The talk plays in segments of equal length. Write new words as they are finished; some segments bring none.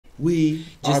We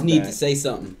just need to say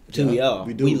something to y'all.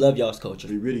 We love y'all's culture.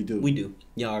 We really do. We do.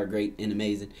 Y'all are great and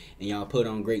amazing, and y'all put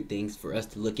on great things for us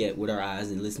to look at with our eyes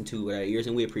and listen to with our ears,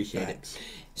 and we appreciate it.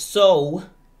 So,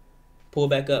 pull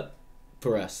back up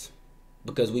for us,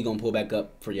 because we gonna pull back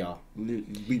up for y'all.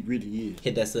 We really is.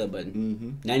 Hit that sub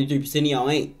button. 93% of y'all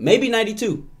ain't. Maybe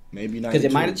 92. Maybe 92. Because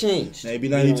it might have changed. Maybe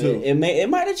 92. You know, it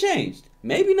might have changed.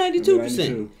 Maybe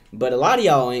 92%. But a lot of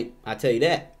y'all ain't. I tell you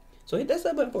that. So hit that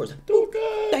sub button for us.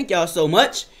 Okay. Thank y'all so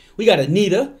much. We got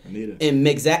Anitta. And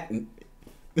Zaac.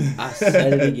 I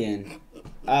said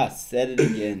it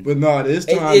again. But no, this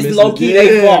time it's low key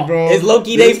they fault, bro. It's low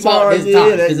key they fault this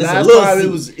time. Because last time it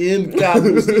was in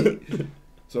capital C.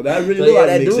 So that really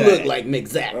look like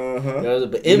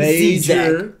Zaac. But MC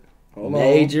Zaac.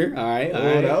 Maejor. All right.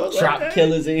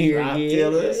 Tropkillaz in here.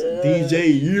 Tropkillaz.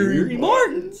 DJ Yuri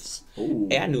Martins.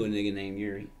 Hey, I knew a nigga named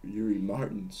Yuri. Yuri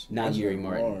Martins. Not Yuri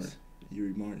Martins.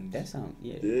 Yuri Martins. That sound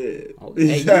yeah. Oh,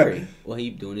 hey, Yuri. Well, he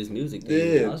doing his music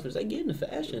thing. I was like, get in the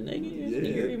fashion,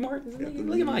 nigga. Yuri Martins, nigga.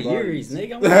 Look at my Yuris,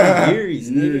 nigga. I'm wearing Yuris,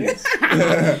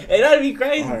 nigga. Hey, that'd be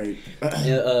crazy. All right.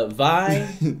 Vai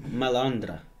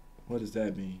Malandra. What does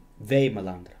that mean? Vai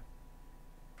Malandra.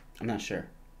 I'm not sure.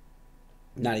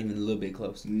 Not even a little bit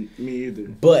close. Me either.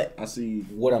 But I see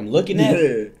what I'm looking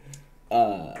at.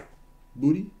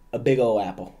 Booty. A big old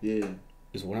apple. Yeah.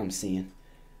 Is what I'm seeing.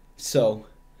 So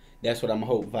that's what I'm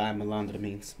hope Vai Malandra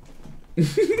means.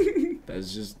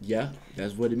 That's just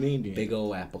that's what it means. Then. Big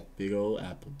old apple. Big old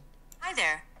apple. Hi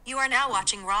there. You are now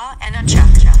watching Raw&UnChuck.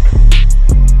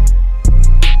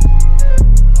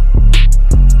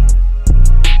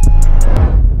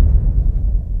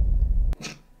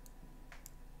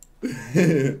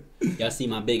 Y'all see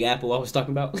my big apple I was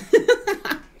talking about?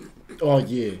 Oh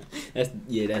yeah. That's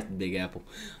the big apple.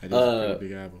 That is the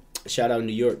big apple. Shout out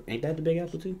New York. Ain't that the big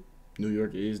apple too? New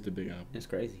York is the big apple. That's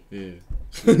crazy. Yeah.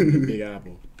 The big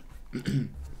apple.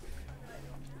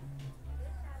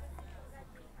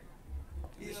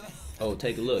 Oh,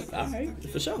 take a look. All right,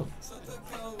 for sure.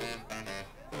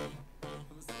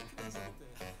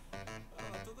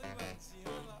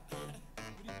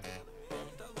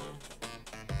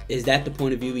 Is that the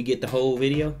point of view we get the whole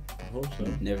video? I hope so.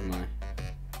 Never mind.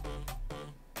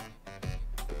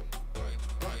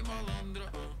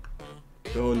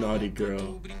 Go naughty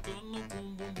girl.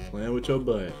 Playing with your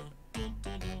butt.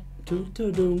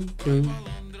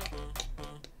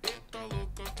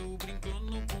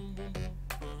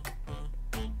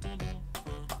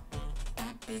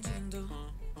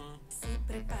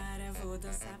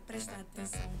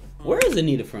 Where is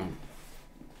Anitta from?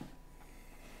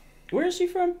 Where is she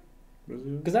from?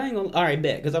 Brazil. Cause I ain't gonna. All right,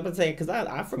 bet. Cause I'm gonna say. Cause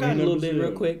I forgot a little bit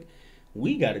real quick.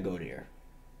 We gotta go there.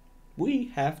 We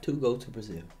have to go to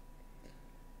Brazil.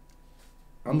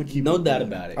 I'm gonna keep no doubt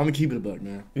about it. I'm gonna keep it a buck,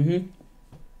 man.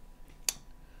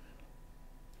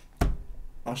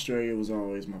 Australia was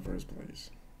always my first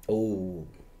place. Oh,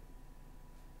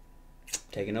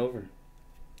 taking over.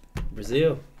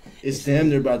 Brazil. It's damn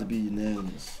near about to be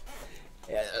unanimous.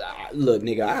 Look,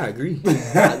 nigga, I agree.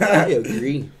 I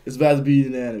agree. It's about to be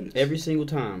unanimous. Every single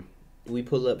time we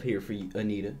pull up here for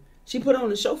Anitta, she put on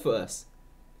the show for us.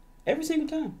 Every single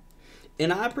time.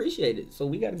 And I appreciate it. So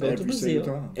we gotta go to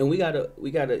Brazil. And we gotta,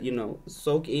 you know,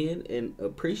 soak in and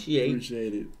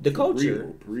appreciate the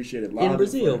culture. Appreciate it live in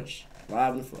Brazil.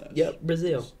 Live in the flesh. Yep,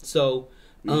 Brazil. So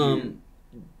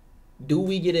do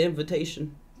we get an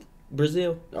invitation?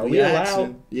 Brazil? Are we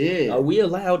allowed? Yeah. Are we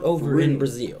allowed over in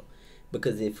Brazil?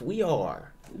 Because if we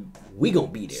are, we gonna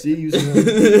be there. See you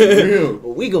soon.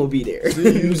 We gonna be there.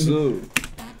 See you soon.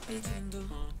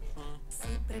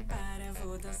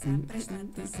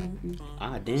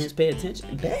 Dance, pay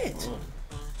attention. Bet.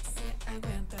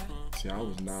 See, I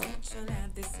was not.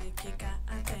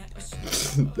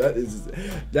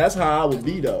 That's how I would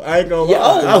be though. I ain't gonna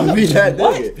lie. I would be that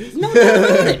nigga. No.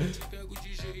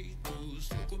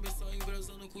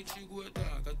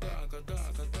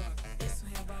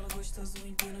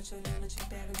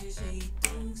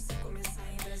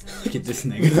 Look at this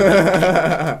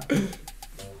nigga.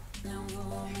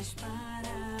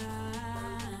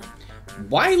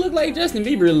 Why he look like Justin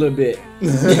Bieber a little bit?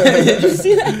 Did you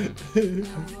see that?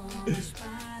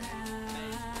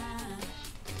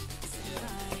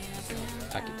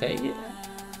 I can take it.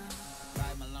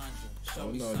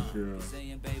 Oh no, girl.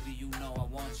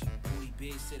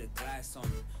 Big sit a glass on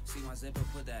you. See my zipper,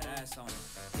 put that ass on you.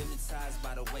 Hypnotized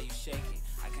by the way you shake it.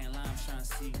 I can't lie, I'm trying to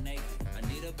see you naked.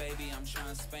 Anita, baby, I'm trying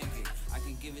to spank it. I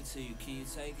can give it to you, can you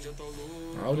take it?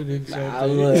 I would have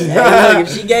done look, if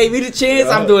she gave me the chance,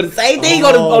 I'm doing the same thing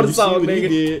on the song, nigga.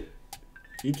 He did.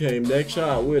 He came next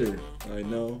shot with her. I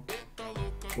know.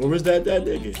 Where was that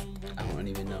nigga? I don't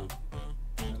even know.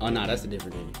 Oh no, that's a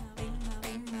different nigga.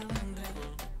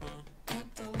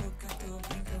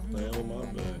 Hell, my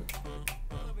bad.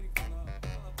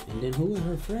 And then who are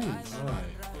her friends?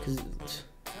 Because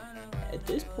at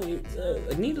this point,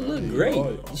 Anita look great.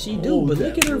 She do, but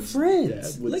look at her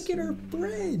friends. Look at her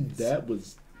friends. That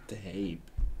was tape.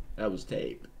 That was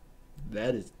tape.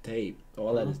 That is tape.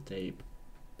 All that is tape.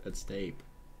 That's tape.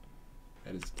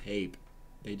 That is tape.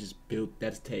 They just built.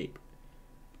 That's tape.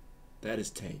 That is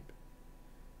tape.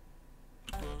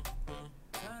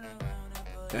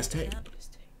 That's tape.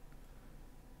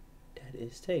 That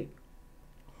is tape.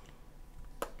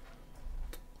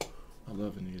 I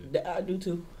love Anita. I do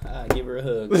too. I give her a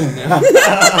hug.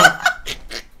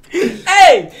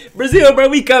 Hey, Brazil, bro,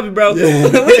 we coming, bro.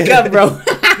 We coming, bro.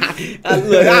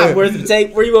 Look, I'm worth the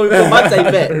tape. Where you want me to put my tape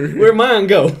at? Where mine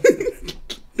go?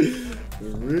 For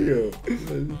real.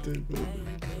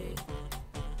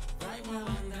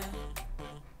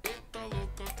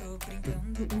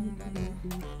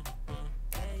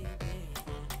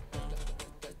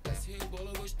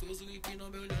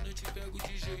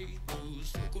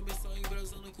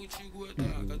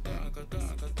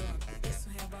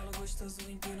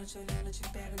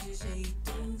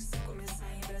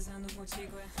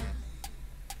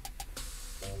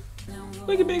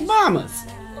 Look at Big Mamas.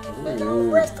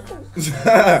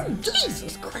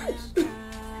 Jesus Christ.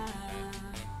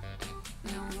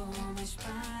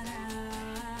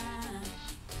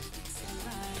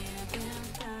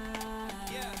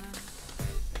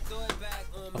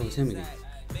 Oh, it's him again.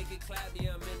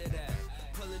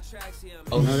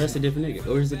 Oh no, that's a different nigga.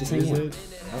 Or is it the same one? I don't know.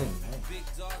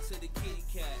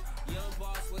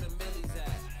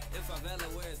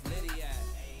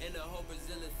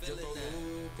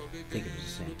 I think it was the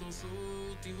same.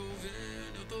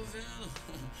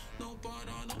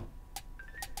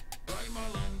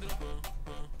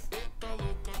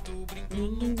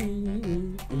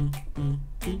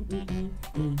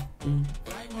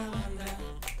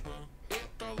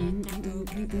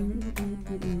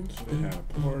 So they had a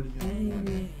party at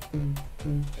night.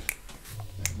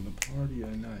 Having a party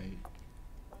at night.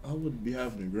 I would be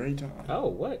having a great time. Oh,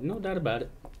 what? No doubt about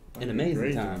it. An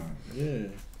amazing time. Yeah.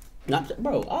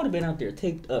 Bro, I would have been out there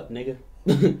taped up, nigga.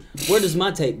 Where does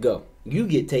my tape go? You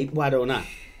get taped. Why don't I?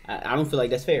 I don't feel like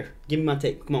that's fair. Give me my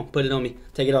tape. Come on, put it on me.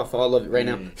 Take it off, all of it right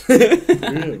now.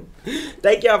 Real.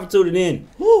 Thank y'all for tuning in.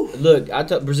 Woo. Look, I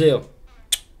told Brazil,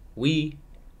 we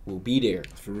will be there.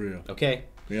 For real. Okay?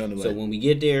 We on the way. So when we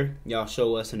get there, y'all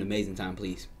show us an amazing time,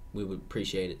 please. We would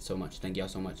appreciate it so much. Thank y'all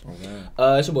so much.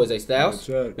 It's your boy Zay Styles.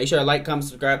 Make sure to like, comment,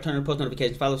 subscribe, turn on post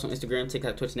notifications, follow us on Instagram,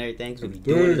 TikTok, Twitch, and everything. 'Cause we be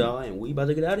doing it all, and we about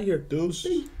to get out of here. Deuce.